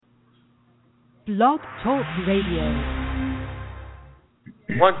Blog Talk Radio.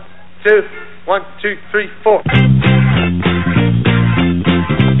 1, 2, 1, 2, 3, 4.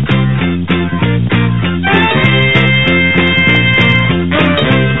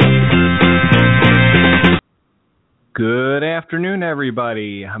 Good afternoon,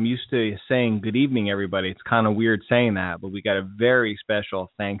 everybody. I'm used to saying good evening, everybody. It's kind of weird saying that, but we got a very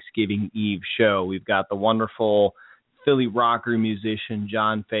special Thanksgiving Eve show. We've got the wonderful Philly rocker musician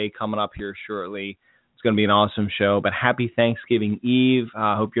John Faye coming up here shortly. It's going to be an awesome show, but happy Thanksgiving Eve.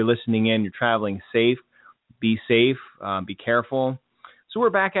 I hope you're listening in. You're traveling safe. Be safe. Be careful. So we're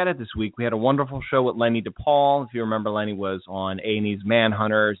back at it this week. We had a wonderful show with Lenny DePaul. If you remember, Lenny was on A&E's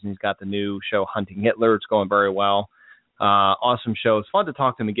Manhunters, and he's got the new show Hunting Hitler. It's going very well. Awesome show. It's fun to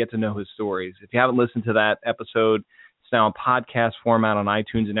talk to him and get to know his stories. If you haven't listened to that episode, it's now in podcast format on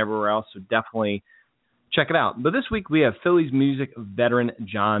iTunes and everywhere else, so definitely check it out. But this week we have Philly's music veteran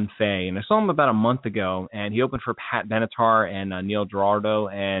John Faye, and I saw him about a month ago, and he opened for Pat Benatar and Neil Giraldo,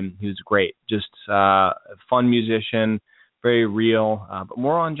 and he was great. Just a fun musician, very real, but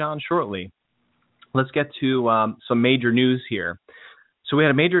more on John shortly. Let's get to some major news here. So we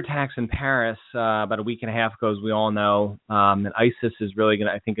had a major attacks in Paris about a week and a half ago, as we all know, and ISIS is really going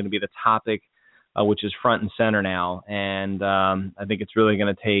to be the topic, which is front and center now, and I think it's really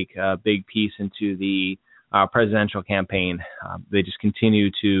going to take a big piece into the presidential campaign. They just continue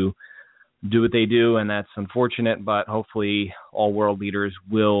to do what they do, and that's unfortunate, but hopefully all world leaders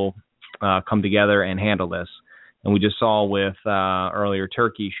will come together and handle this. And we just saw with earlier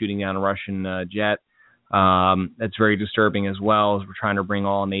Turkey shooting down a Russian jet. That's very disturbing as well, as we're trying to bring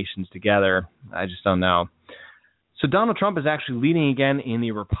all nations together. I just don't know. So Donald Trump is actually leading again in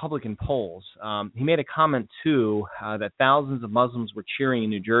the Republican polls. He made a comment, too, that thousands of Muslims were cheering in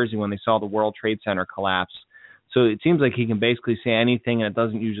New Jersey when they saw the World Trade Center collapse. So it seems like he can basically say anything, and it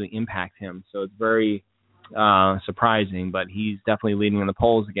doesn't usually impact him. So it's very surprising, but he's definitely leading in the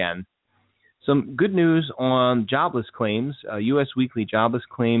polls again. Some good news on jobless claims. U.S. weekly jobless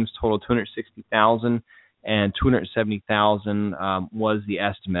claims total 260,000, and 270,000 was the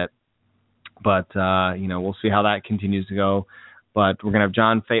estimate. But, we'll see how that continues to go. But we're going to have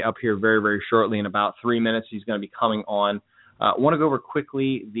John Faye up here very, very shortly. In about 3 minutes, he's going to be coming on. I want to go over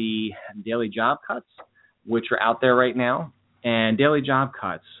quickly the daily job cuts, which are out there right now. And daily job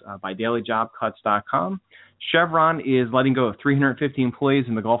cuts by dailyjobcuts.com. Chevron is letting go of 350 employees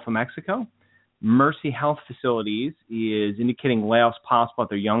in the Gulf of Mexico. Mercy Health Facilities is indicating layoffs possible at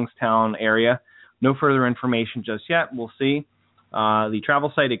their Youngstown area. No further information just yet. We'll see. The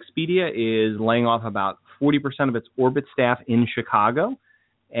travel site Expedia is laying off about 40% of its Orbit staff in Chicago.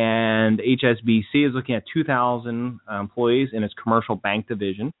 And HSBC is looking at 2,000 employees in its commercial bank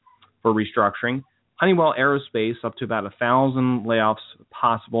division for restructuring. Honeywell Aerospace up to about 1,000 layoffs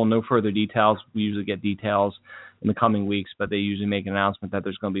possible. No further details. We usually get details in the coming weeks, but they usually make an announcement that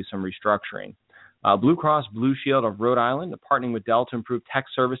there's going to be some restructuring. Blue Cross Blue Shield of Rhode Island are partnering with Dell to improve tech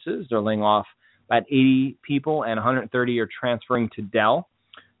services. They're laying off about 80 people, and 130 are transferring to Dell.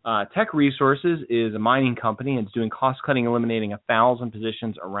 Tech Resources is a mining company, and it's doing cost-cutting, eliminating 1,000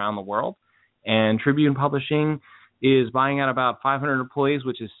 positions around the world. And Tribune Publishing is buying out about 500 employees,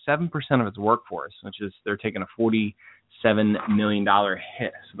 which is 7% of its workforce, which is they're taking a $47 million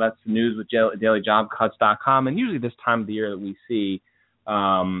hit. So that's the news with dailyjobcuts.com. And usually this time of the year that we see,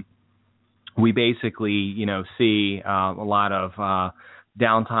 we basically, see a lot of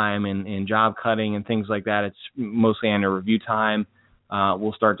downtime in job cutting and things like that. It's mostly annual review time.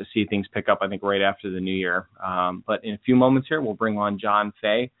 We'll start to see things pick up, I think, right after the new year. But in a few moments here, we'll bring on John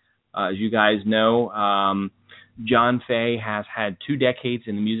Faye. As you guys know, John Faye has had 2 decades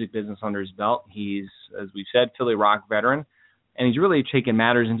in the music business under his belt. He's, as we've said, Philly rock veteran, and he's really taken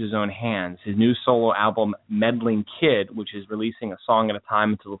matters into his own hands. His new solo album, Meddling Kid, which is releasing a song at a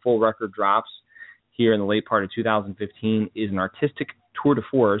time until the full record drops here in the late part of 2015, is an artistic tour de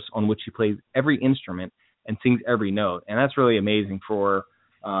force on which he plays every instrument and sings every note. And that's really amazing for,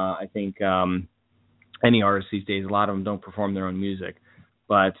 I think, any artist these days. A lot of them don't perform their own music.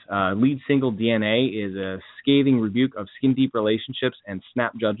 But lead single D.N.A. is a scathing rebuke of skin-deep relationships and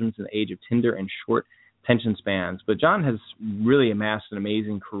snap judgments in the age of Tinder and short attention spans. But John has really amassed an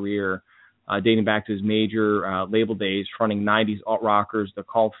amazing career dating back to his major label days, fronting 90s alt-rockers, the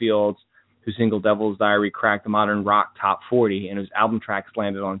Caulfields, whose single Devil's Diary cracked the modern rock top 40, and whose album tracks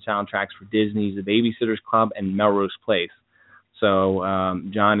landed on soundtracks for Disney's The Babysitter's Club and Melrose Place. So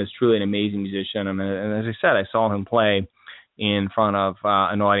John is truly an amazing musician, and as I said, I saw him play in front of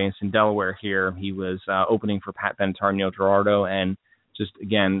an audience in Delaware here. He was opening for Pat Benatar and Neil Giraldo, and just,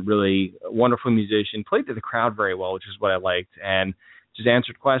 again, really wonderful musician. Played to the crowd very well, which is what I liked. And just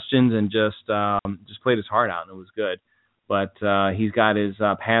answered questions and just played his heart out, and it was good. But he's got his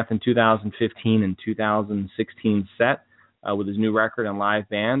path in 2015 and 2016 set with his new record and live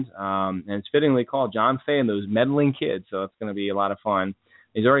band, and it's fittingly called John Faye and Those Meddling Kids, so it's going to be a lot of fun.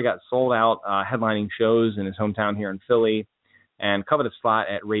 He's already got sold-out headlining shows in his hometown here in Philly and coveted slot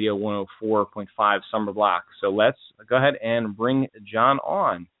at Radio 104.5 Summer Block. So let's go ahead and bring John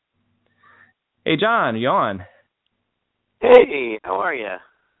on. Hey, John, are you on? Hey, how are you?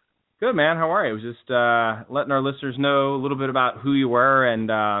 Good, man. How are you? I was just letting our listeners know a little bit about who you were,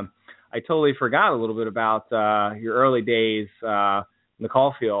 and I totally forgot a little bit about your early days in the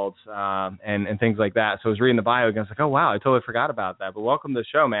Caulfields and things like that. So I was reading the bio again. I was like, oh, wow, I totally forgot about that. But welcome to the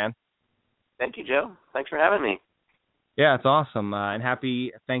show, man. Thank you, Joe. Thanks for having me. Yeah, it's awesome. And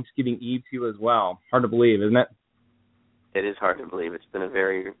happy Thanksgiving Eve to you as well. Hard to believe, isn't it? It is hard to believe. It's been a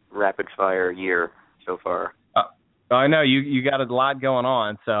very rapid-fire year so far. I know you got a lot going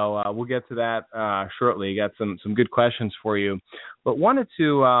on, so we'll get to that shortly. Got some good questions for you, but wanted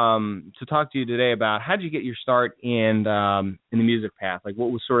to talk to you today about how did you get your start in the music path? Like,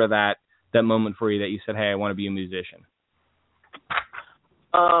 what was sort of that moment for you that you said, "Hey, I want to be a musician"?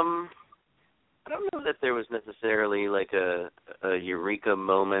 I don't know that there was necessarily like a eureka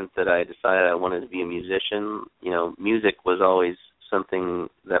moment that I decided I wanted to be a musician. You know, music was always something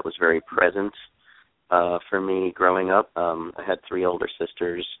that was very present for me growing up. I had 3 older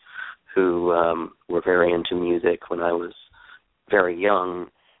sisters who were very into music when I was very young,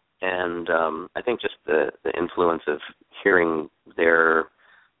 and I think just the influence of hearing their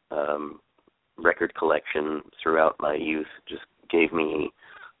record collection throughout my youth just gave me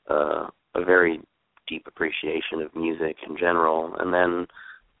a very deep appreciation of music in general. And then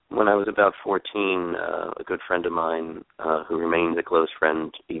when I was about 14, a good friend of mine who remains a close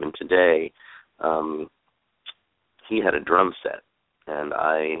friend even today, he had a drum set, and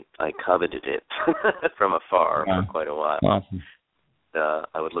I coveted it from afar for quite a while. Awesome.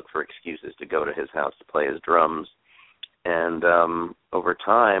 I would look for excuses to go to his house to play his drums, and over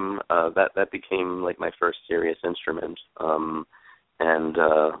time, that became like my first serious instrument, and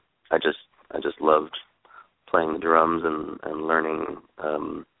I just loved playing the drums and learning,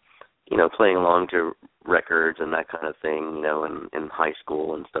 playing along to records and that kind of thing, in high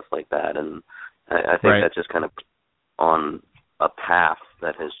school and stuff like that. And I think that just kind of on a path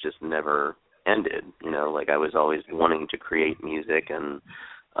that has just never ended. Like I was always wanting to create music, and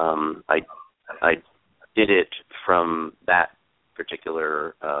I did it from that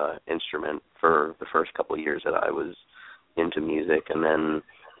particular instrument for the first couple of years that I was into music, and then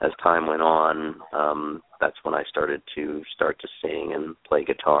as time went on, that's when I started to sing and play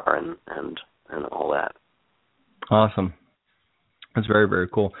guitar and all that. Awesome. That's very, very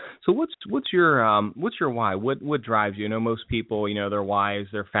cool. So what's your why? What drives you? Most people, their wives,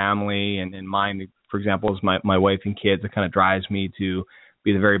 their family, and mine, for example, is my wife and kids. It kind of drives me to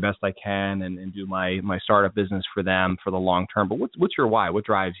be the very best I can and do my startup business for them for the long term. But what's your why? What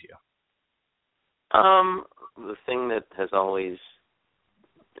drives you? The thing that has always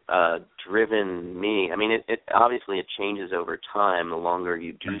driven me, it obviously it changes over time the longer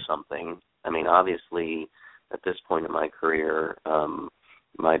you do something. Obviously at this point in my career,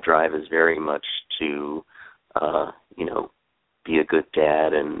 my drive is very much to, be a good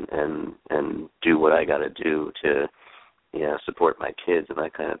dad and do what I got to do to, support my kids and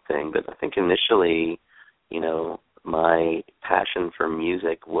that kind of thing. But I think initially, my passion for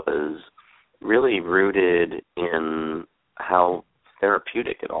music was really rooted in how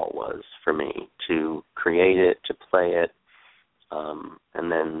therapeutic it all was for me to create it, to play it,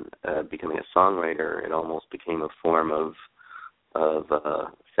 and then becoming a songwriter, it almost became a form of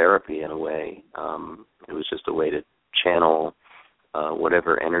therapy in a way. It was just a way to channel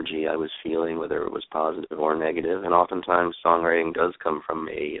whatever energy I was feeling, whether it was positive or negative. And oftentimes songwriting does come from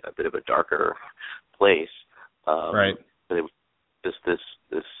a bit of a darker place. Right. But it was just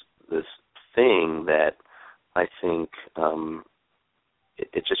this thing that I think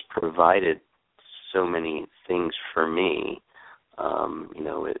it just provided so many things for me.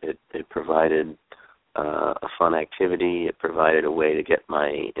 It provided a fun activity. It provided a way to get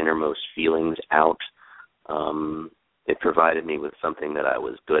my innermost feelings out. It provided me with something that I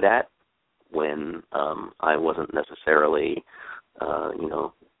was good at when I wasn't necessarily,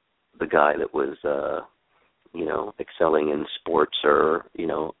 the guy that was, excelling in sports or,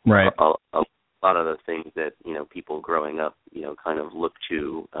 right. a lot of the things that, people growing up, kind of look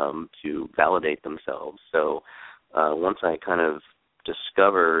to validate themselves. So once I kind of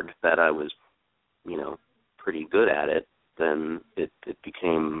discovered that I was, pretty good at it, then it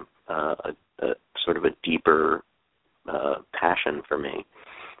became a sort of a deeper passion for me.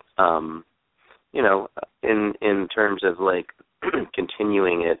 You know, in terms of like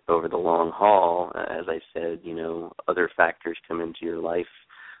continuing it over the long haul, as I said, you know, other factors come into your life.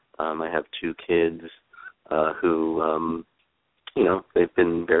 I have 2 kids who, you know, they've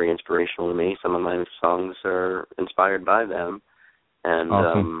been very inspirational to me. Some of my songs are inspired by them, and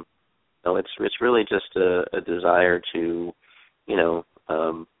awesome. So it's really just a desire to, you know,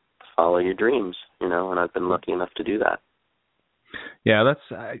 follow your dreams, you know, and I've been lucky enough to do that. Yeah, that's,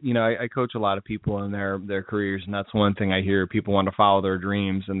 you know, I coach a lot of people in their careers, and that's one thing I hear. People want to follow their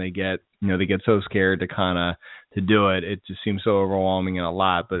dreams, and they get so scared to do it. It just seems so overwhelming and a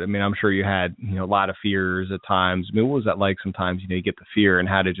lot. But I mean, I'm sure you had, you know, a lot of fears at times. I mean, what was that like sometimes? You know, you get the fear, and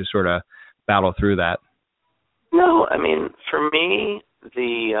how to just sort of battle through that. No, I mean, for me,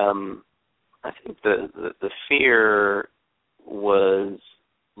 I think the fear was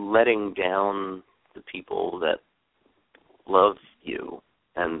letting down the people that love you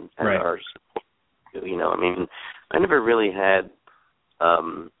and right. are support you. You know, I mean, I never really had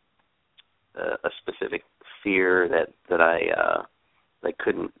a specific fear that I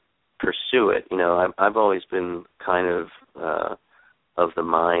couldn't pursue it. You know, I've always been kind of the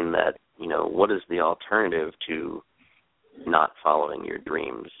mind that, you know, what is the alternative to not following your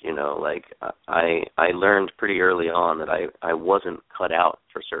dreams? You know, like I learned pretty early on that I wasn't cut out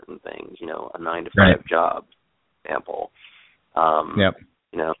for certain things. You know, a 9-to-5 right. job, for example. Yep.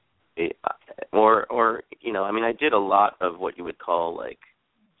 You know, or you know, I mean, I did a lot of what you would call like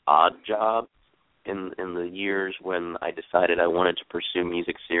odd jobs in the years when I decided I wanted to pursue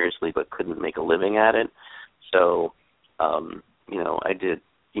music seriously but couldn't make a living at it. So, you know, I did,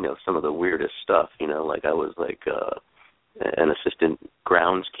 you know, some of the weirdest stuff. You know, like I was like an assistant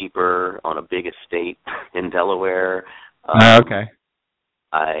groundskeeper on a big estate in Delaware. Okay.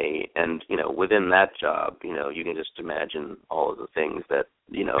 And you know, within that job, you know, you can just imagine all of the things that,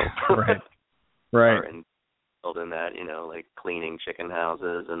 you know, right. Right. are involved in that, you know, like cleaning chicken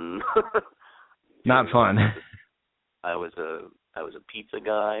houses and not fun. I was a pizza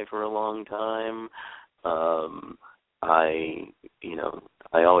guy for a long time.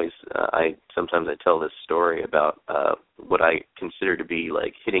 Sometimes I tell this story about what I consider to be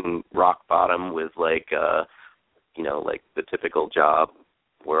like hitting rock bottom with like you know, like the typical job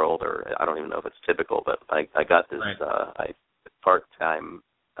world, or I don't even know if it's typical, but I got this right. part-time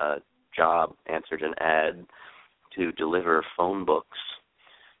job, answered an ad to deliver phone books,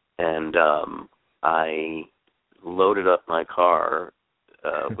 and I loaded up my car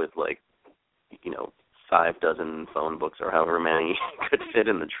with like, you know, 6 phone books or however many could fit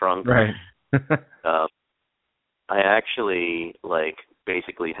in the trunk. Right. I actually like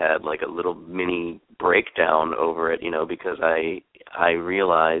basically had like a little mini breakdown over it, you know, because I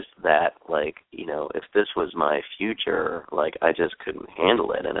realized that, like, you know, if this was my future, like I just couldn't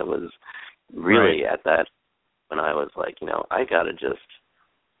handle it. And it was really right. At that when I was like, you know, I got to just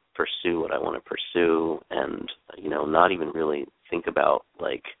pursue what I want to pursue and, you know, not even really think about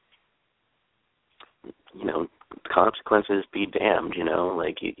like, you know, consequences be damned, you know,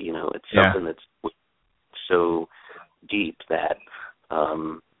 like, you know, it's something that's so deep that,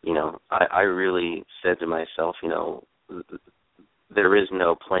 you know, I really said to myself, you know, there is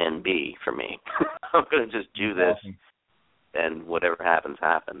no plan B for me. I'm going to just do this, and whatever happens,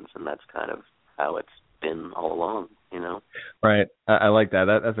 happens, and that's kind of how it's been all along, you know. Right. I like that.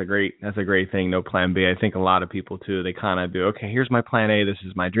 That's a great thing. No plan B. I think a lot of people too. They kind of do. Okay, here's my plan A. This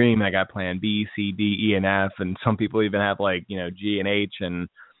is my dream. I got plan B, C, D, E, and F, and some people even have like, you know, G and H. And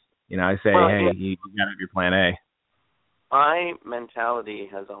you know, I say, hey, you got to have your plan A. My mentality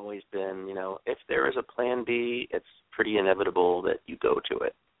has always been, you know, if there is a plan B, it's pretty inevitable that you go to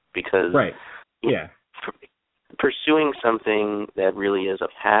it, because pursuing something that really is a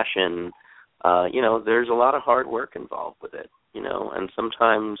passion, you know, there's a lot of hard work involved with it, you know, and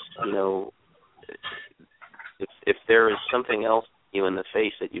sometimes, you know, if there is something else you in the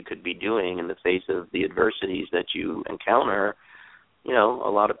face that you could be doing in the face of the adversities that you encounter, you know,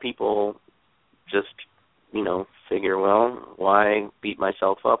 a lot of people just, you know, figure, well, why beat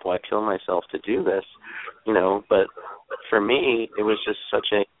myself up? Why kill myself to do this? You know, but for me, it was just such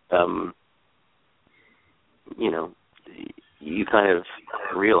a, you know, you kind of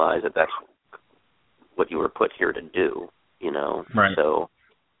realize that that's what you were put here to do, you know, so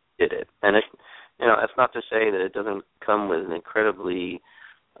did it. And, it, you know, that's not to say that it doesn't come with an incredibly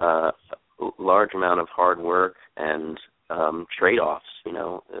large amount of hard work and trade-offs, you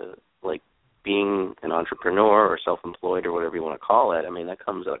know, like being an entrepreneur or self-employed or whatever you want to call it. I mean, that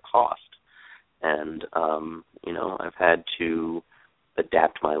comes at a cost. And, you know, I've had to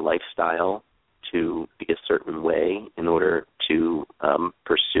adapt my lifestyle to be a certain way in order to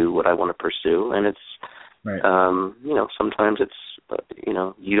pursue what I want to pursue, and it's sometimes it's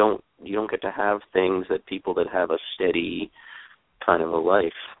you don't get to have things that people that have a steady kind of a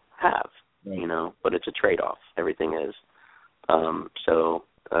life have, but it's a trade-off. Everything is. So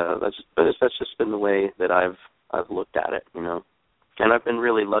that's just been the way that I've looked at it, And I've been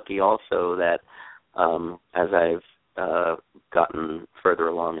really lucky also that as I've gotten further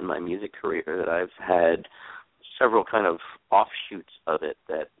along in my music career, that I've had several kind of offshoots of it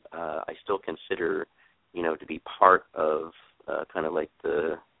that I still consider, to be part of kind of like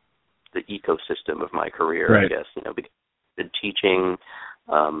the ecosystem of my career, I guess. Because I've been teaching,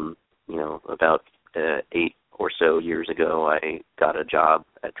 about 8 or so years ago, I got a job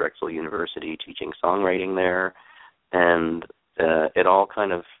at Drexel University teaching songwriting there, and it all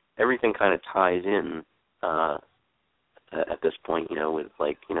everything kind of ties in at this point, with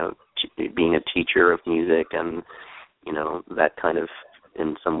being a teacher of music, and that kind of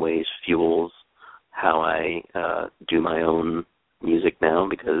in some ways fuels how I do my own music now,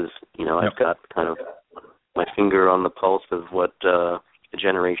 because I've got kind of my finger on the pulse of what the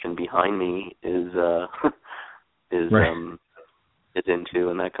generation behind me is into,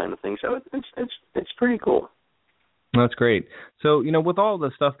 and that kind of thing. So it's pretty cool. That's great. So, with all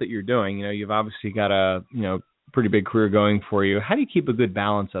the stuff that you're doing, you've obviously got a, pretty big career going for you. How do you keep a good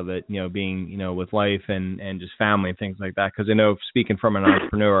balance of it, being, with life and just family and things like that? Because I know, speaking from an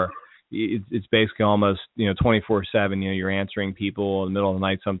entrepreneur, it's basically almost, 24/7, you're answering people in the middle of the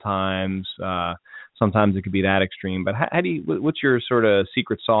night sometimes. Sometimes it could be that extreme. But how do you, what's your sort of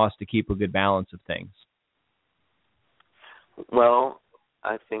secret sauce to keep a good balance of things? Well,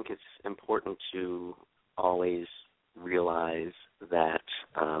 I think it's important to always realize that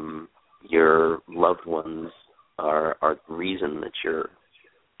your loved ones are the reason that you're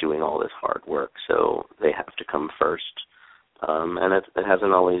doing all this hard work, so they have to come first. And it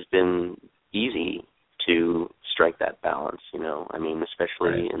hasn't always been easy to strike that balance,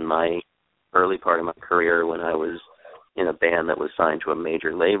 especially in my early part of my career when I was in a band that was signed to a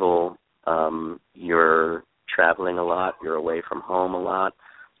major label. You're traveling a lot, you're away from home a lot.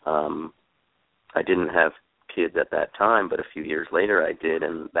 I didn't have kids at that time, but a few years later I did,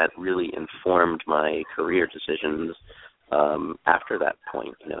 and that really informed my career decisions after that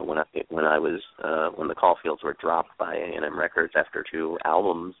point. When the Caulfields were dropped by A&M Records after 2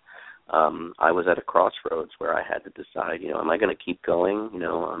 albums, I was at a crossroads where I had to decide, am I going to keep going?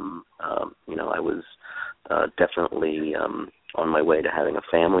 I was definitely on my way to having a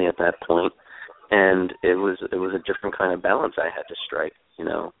family at that point, and it was a different kind of balance I had to strike,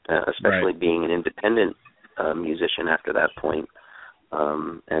 especially being an independent musician after that point,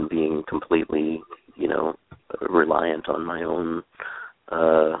 and being completely, reliant on my own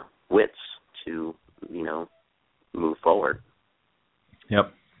wits to, move forward.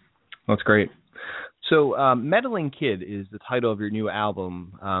 Yep. That's great. So Meddling Kid is the title of your new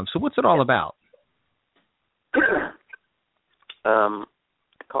album. So what's it all about?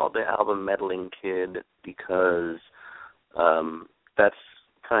 Called the album Meddling Kid because that's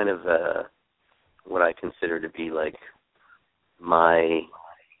kind of what I consider to be like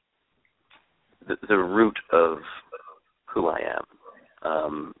the root of who I am.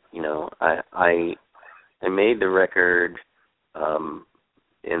 I made the record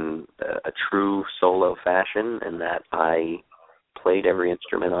in a true solo fashion, in that I played every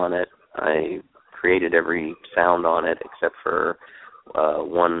instrument on it. I created every sound on it except for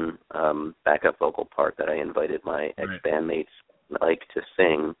one backup vocal part that I invited my ex-bandmates to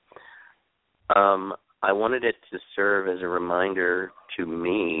sing. I wanted it to serve as a reminder to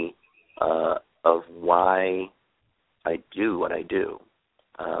me of why I do what I do.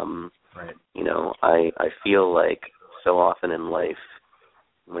 I feel like so often in life,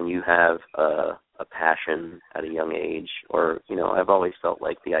 when you have a passion at a young age, or, I've always felt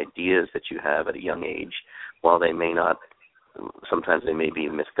like the ideas that you have at a young age, while they may not, sometimes they may be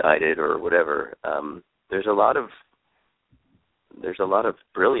misguided or whatever, there's a lot of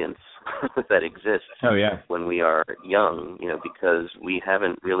brilliance that exists when we are young, because we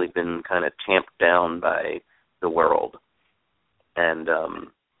haven't really been kind of tamped down by the world. And,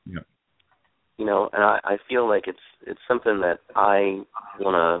 and I feel like it's something that I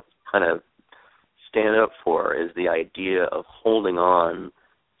want to kind of stand up for, is the idea of holding on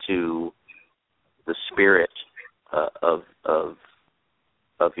to the spirit of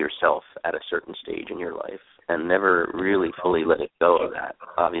yourself at a certain stage in your life, and never really fully let it go of that.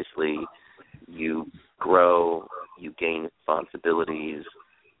 Obviously, you grow, you gain responsibilities,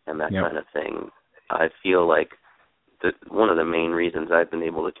 and that kind of thing. I feel like one of the main reasons I've been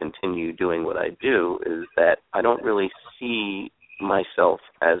able to continue doing what I do is that I don't really see myself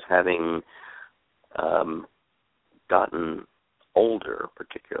as having gotten older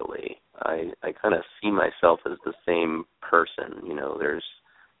particularly. I kind of see myself as the same person. You know, there's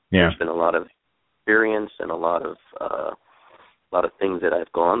been a lot of experience and a lot of things that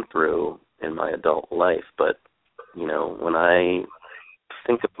I've gone through in my adult life, but you know, when I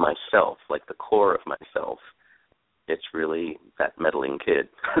think of myself, like the core of myself, it's really that Meddling Kid.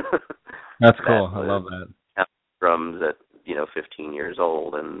 That's cool. I love that. Drums at 15 years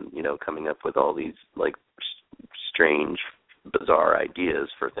old, and coming up with all these like strange, bizarre ideas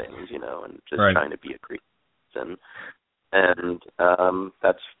for things, and just trying to be a creative. And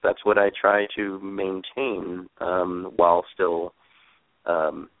that's what I try to maintain while still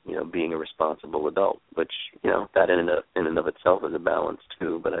being a responsible adult, which that in and of itself is a balance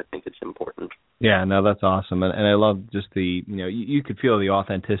too. But I think it's important. Yeah, no, that's awesome, and I love just the you could feel the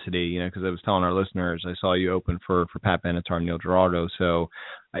authenticity, because I was telling our listeners I saw you open for Pat Benatar and Neil Giraldo, so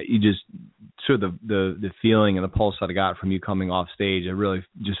you just sort of the feeling and the pulse that I got from you coming off stage. I really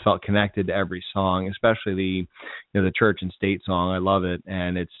just felt connected to every song, especially the Church and State song. I love it,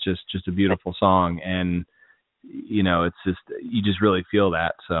 and it's just a beautiful song, and it's just you just really feel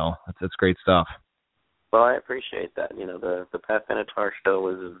that. So that's great stuff. Well, I appreciate that. The Pat Benatar show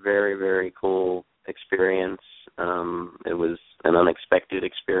was a very, very cool experience. It was an unexpected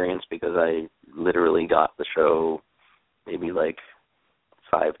experience because I literally got the show maybe like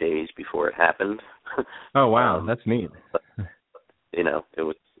 5 days before it happened. Oh, wow. That's neat. It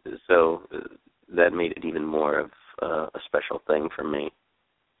was so that made it even more of a special thing for me.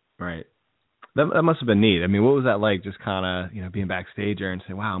 Right. That must have been neat. I mean, what was that like? Just kind of, being backstage there and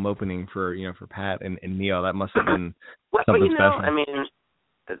saying, "Wow, I'm opening for Pat and Neil." That must have been something special. I mean,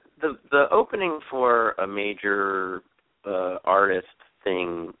 the opening for a major artist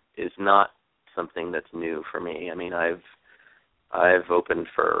thing is not something that's new for me. I mean, I've opened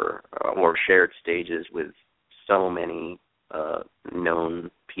for or shared stages with so many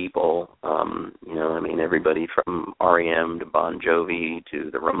known people. I mean, everybody from R.E.M. to Bon Jovi to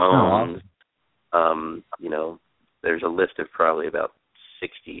the Ramones. There's a list of probably about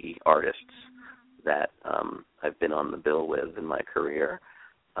 60 artists that I've been on the bill with in my career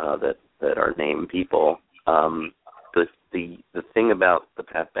that are named people. The thing about the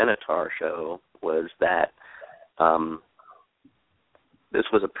Pat Benatar show was that this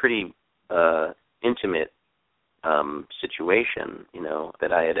was a pretty intimate situation,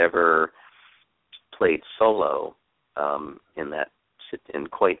 that I had ever played solo in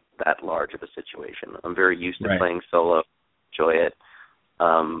quite that large of a situation. I'm very used to playing solo, enjoy it,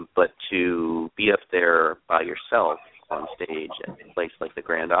 but to be up there by yourself on stage at a place like the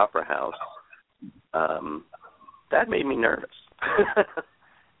Grand Opera House, that made me nervous.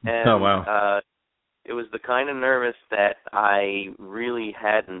 And, oh, wow. It was the kind of nervous that I really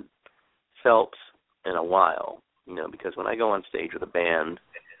hadn't felt in a while, because when I go on stage with a band,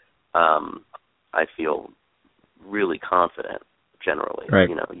 I feel really confident. Generally,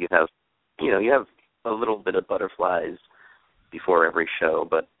 you have a little bit of butterflies before every show,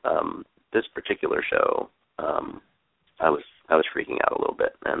 but this particular show, I was freaking out a little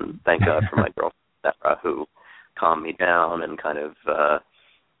bit, and thank God for my girlfriend Sarah, who calmed me down and kind of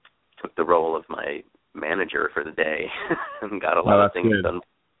took the role of my manager for the day and got a lot of things done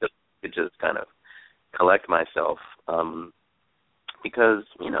to just kind of collect myself, because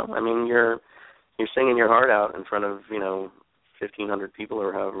you're singing your heart out in front of 1,500 people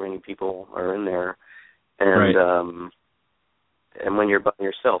or however many people are in there, and and when you're by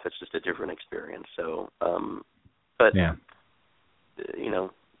yourself, it's just a different experience. So, but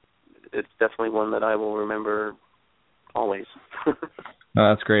it's definitely one that I will remember always. No,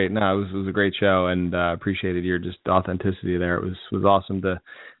 that's great. No, it was a great show, and appreciated your just authenticity there. It was awesome to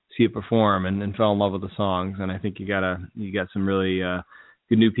see it perform and fell in love with the songs. And I think you got some really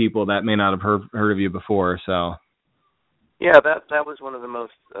good new people that may not have heard of you before. So. Yeah, that was one of the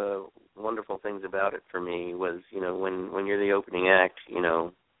most wonderful things about it for me was, when you're the opening act,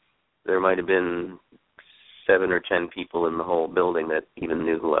 there might have been 7 or 10 people in the whole building that even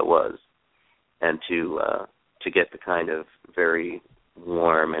knew who I was. And to get the kind of very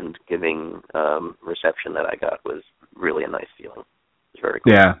warm and giving reception that I got was really a nice feeling. It was very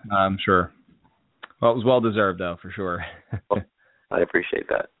cool. Yeah, I'm sure. Well, it was well-deserved, though, for sure. Well, I appreciate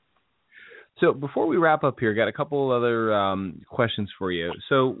that. So before we wrap up here, got a couple other questions for you.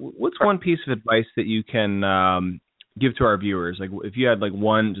 So what's one piece of advice that you can give to our viewers? Like if you had like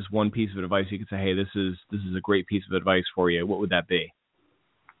one piece of advice you could say, hey, this is a great piece of advice for you, what would that be?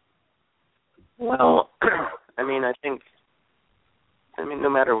 Well, I mean, I think I mean, no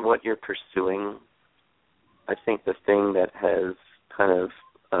matter what you're pursuing, I think the thing that has kind of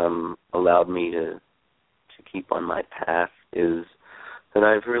allowed me to keep on my path is that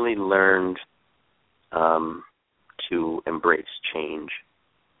I've really learned to embrace change.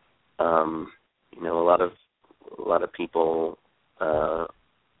 You know, a lot of people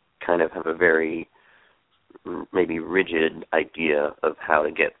kind of have a very maybe rigid idea of how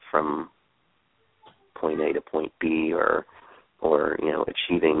to get from point A to point B, or you know,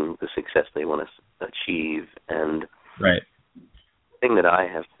 achieving the success they want to achieve. And right. the thing that I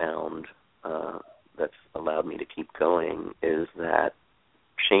have found that's allowed me to keep going is that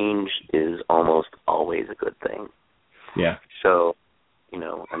change is almost always a good thing. Yeah. So, you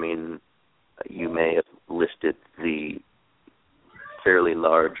know, I mean, you may have listed the fairly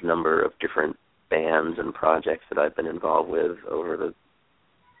large number of different bands and projects that I've been involved with over the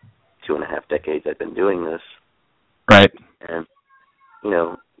 2.5 decades I've been doing this. Right. And, you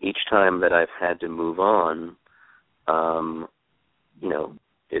know, each time that I've had to move on, you know,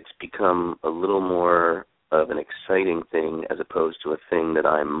 it's become a little more of an exciting thing as opposed to a thing that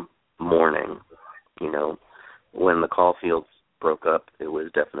I'm mourning. You know, when the Caulfields broke up, it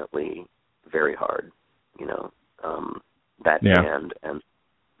was definitely very hard. You know, that band and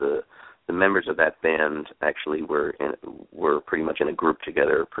the members of that band actually were pretty much in a group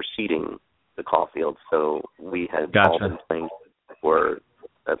together preceding the Caulfields, so we had all been playing for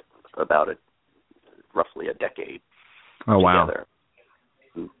about roughly a decade together.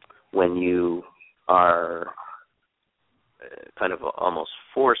 When you are kind of almost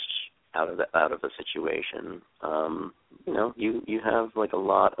forced out of a situation, you know, you have like a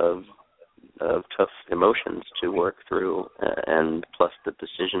lot of tough emotions to work through, and plus the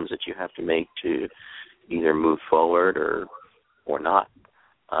decisions that you have to make to either move forward or not.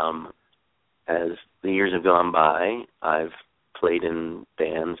 As the years have gone by, I've played in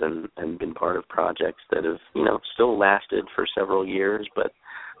bands and been part of projects that have, you know, still lasted for several years, but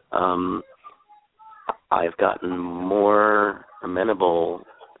I've gotten more amenable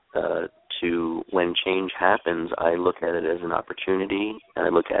to when change happens. I look at it as an opportunity, and I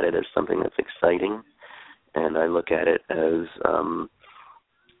look at it as something that's exciting, and I look at it as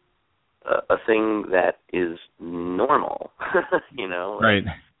a thing that is normal, you know? Right,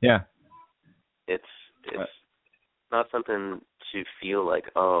 yeah. It's not something to feel like,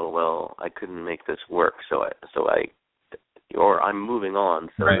 oh, well, I couldn't make this work, or I'm moving on,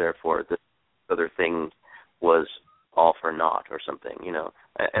 so therefore this other thing was all for naught or something, you know.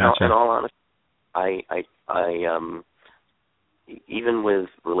 And in all honesty, I even with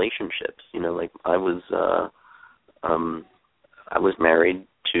relationships, you know, like I was married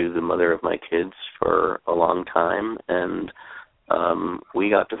to the mother of my kids for a long time, and we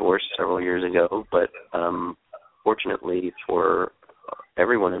got divorced several years ago, but fortunately for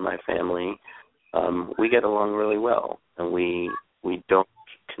everyone in my family, we get along really well, and we don't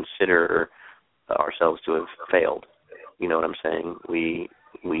consider ourselves to have failed. You know what I'm saying? We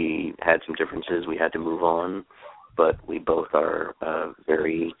had some differences. We had to move on, but we both are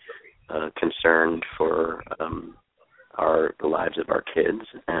very concerned for the lives of our kids,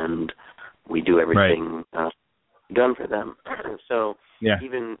 and we do everything done for them. So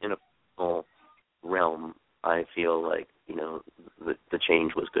even in a personal realm, I feel like, you know, the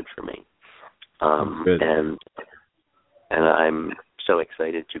change was good for me. And I'm so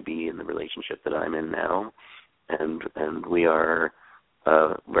excited to be in the relationship that I'm in now, and we're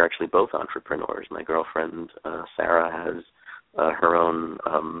actually both entrepreneurs. My girlfriend Sarah has her own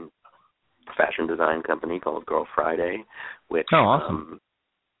fashion design company called Girl Friday, which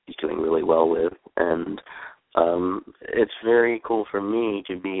she's doing really well with, and it's very cool for me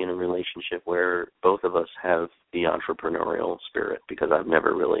to be in a relationship where both of us have the entrepreneurial spirit, because I've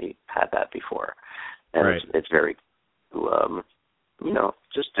never really had that before, and it's very cool, you know,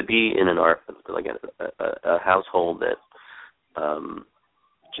 just to be in a household that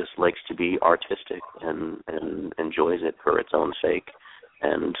just likes to be artistic and enjoys it for its own sake,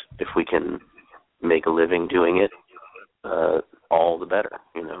 and if we can make a living doing it, all the better,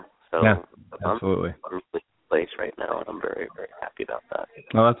 you know. So absolutely. I'm really place right now, and I'm very, very happy about that.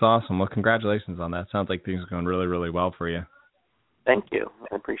 Well, that's awesome. Well, congratulations on that. Sounds like things are going really, really well for you. Thank you.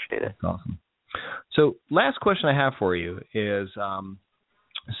 I appreciate it. That's awesome. So last question I have for you is,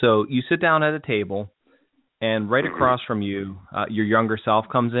 so you sit down at a table, and right across from you, your younger self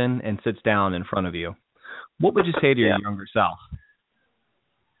comes in and sits down in front of you. What would you say to your younger self?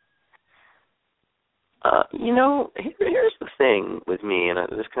 You know, here's the thing with me, and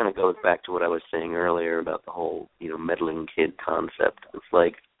this kind of goes back to what I was saying earlier about the whole, you know, meddling kid concept. It's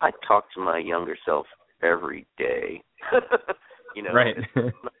like I talk to my younger self every day. You know, right.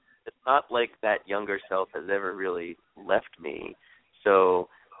 It's not like that younger self has ever really left me. So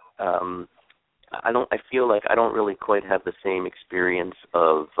I feel like I don't really quite have the same experience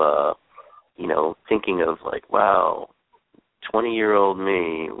of you know, thinking of like, wow, 20-year-old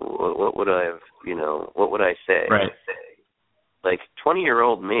me, what would I have, you know, what would I say? Right. Like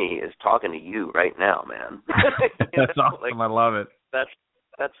 20-year-old me is talking to you right now, man. That's awesome. Like, I love it. That's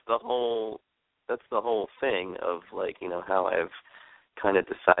the whole thing of like, you know, how I've kind of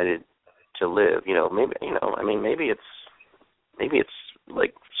decided to live. You know, maybe, you know, I mean, maybe it's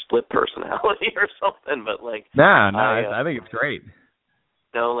like split personality or something, but like I think it's great.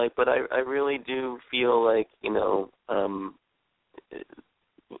 No, like, but I really do feel like, you know,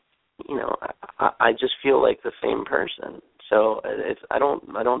 I just feel like the same person. So I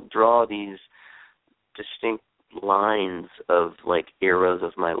don't draw these distinct lines of like eras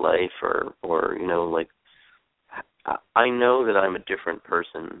of my life or you know, like I know that I'm a different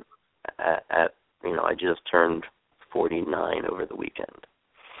person at you know, I just turned 49 over the weekend.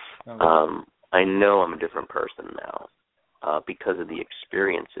 Okay. I know I'm a different person now because of the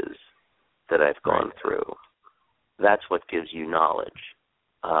experiences that I've gone through. That's what gives you knowledge.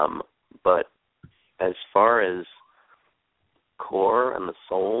 But as far as core and the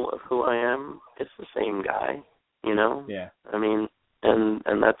soul of who I am, it's the same guy, you know? Yeah. I mean,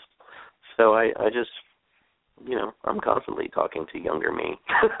 and that's, so I just, you know, I'm constantly talking to younger me.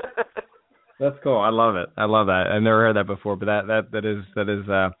 That's cool. I love it. I love that. I've never heard that before, but that is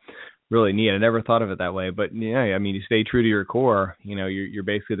really neat. I never thought of it that way, but yeah, I mean, you stay true to your core, you know, you're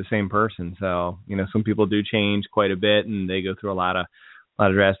basically the same person. So, you know, some people do change quite a bit and they go through a lot of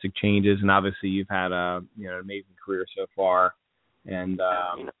drastic changes. And obviously you've had you know, an amazing career so far. And,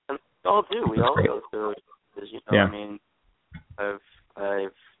 you know, and we all do. We all go through it. You know, yeah. I mean, I've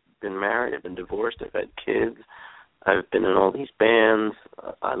been married, I've been divorced, I've had kids, I've been in all these bands.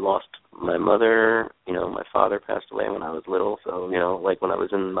 I lost my mother. You know, my father passed away when I was little. So, you know, like when I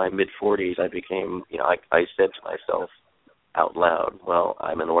was in my mid-40s, I became, you know, I said to myself out loud, well,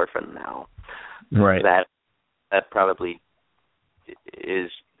 I'm an orphan now. Right. That probably is,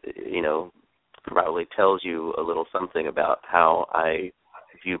 you know, probably tells you a little something about how I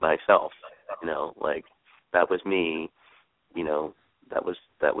view myself. You know, like that was me, you know, that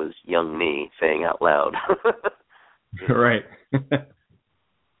was young me saying out loud. You know, right.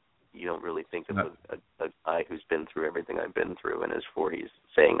 You don't really think of a guy who's been through everything I've been through in his 40s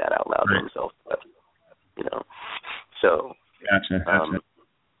saying that out loud to himself. But, you know, so. Gotcha.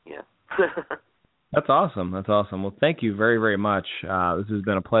 Yeah. That's awesome. Well, thank you very, very much. This has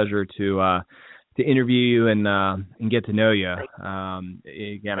been a pleasure to interview you and get to know you.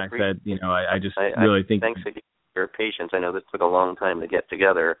 Again, I said, you know, I just really think. Thanks for your patience. I know this took a long time to get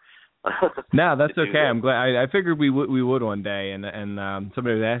together. No, that's okay. I'm glad. I figured we would one day, and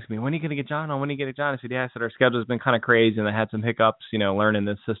somebody was asking me, when are you going to get John on? When are you going to get John? I said, yeah. I said, our schedule's been kind of crazy, and I had some hiccups, you know, learning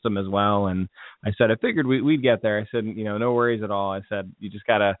this system as well. And I said, I figured we'd get there. I said, you know, no worries at all. I said, you just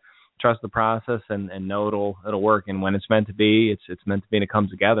got to trust the process and know it'll work. And when it's meant to be, it's meant to be, and it comes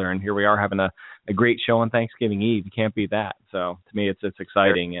together. And here we are having a great show on Thanksgiving Eve. You can't beat that. So to me, it's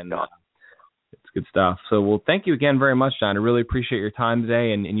exciting and it's good stuff. So, well, thank you again very much, John. I really appreciate your time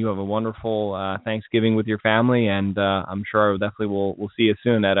today, and you have a wonderful Thanksgiving with your family. And I'm sure we'll see you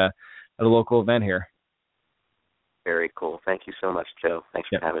soon at a local event here. Very cool. Thank you so much, Joe. Thanks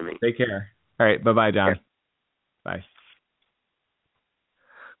for having me. Take care. All right. Bye-bye, John. Bye.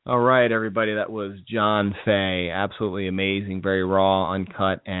 All right, everybody. That was John Faye. Absolutely amazing, very raw,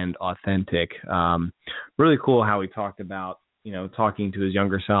 uncut, and authentic. Really cool how he talked about, you know, talking to his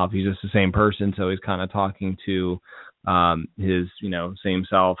younger self. He's just the same person, so he's kind of talking to his, you know, same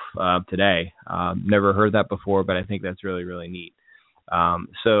self today. Never heard that before, but I think that's really, really neat.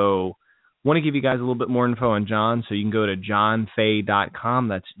 So want to give you guys a little bit more info on John, so you can go to johnfaye.com.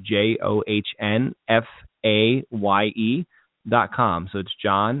 That's JOHNFAYE.com. So it's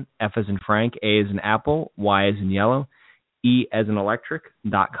John, F as in Frank, A as in Apple, Y as in yellow, E as in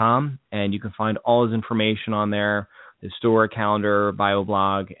electric.com, and you can find all his information on there, his store, calendar, bio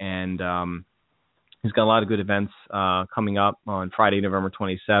blog, and he's got a lot of good events coming up on Friday, November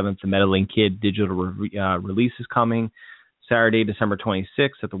 27th. The Meddling Kid digital release is coming. Saturday, December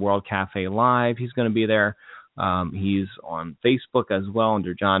 26th at the World Cafe Live. He's going to be there. He's on Facebook as well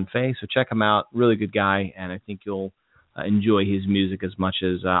under John Faye, so check him out. Really good guy, and I think you'll enjoy his music as much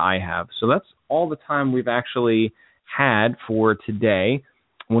as I have. So that's all the time we've actually had for today.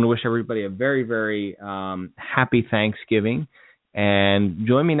 I want to wish everybody a very, very happy Thanksgiving. And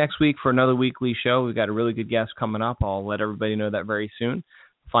join me next week for another weekly show. We've got a really good guest coming up. I'll let everybody know that very soon.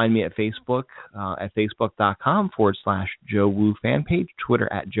 Find me at Facebook, at facebook.com/Joe Woo fan page,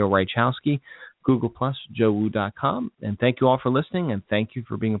 Twitter at Joe Reichowski, Google+, JoeWoo.com. And thank you all for listening, and thank you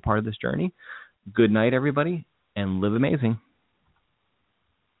for being a part of this journey. Good night, everybody, and live amazing.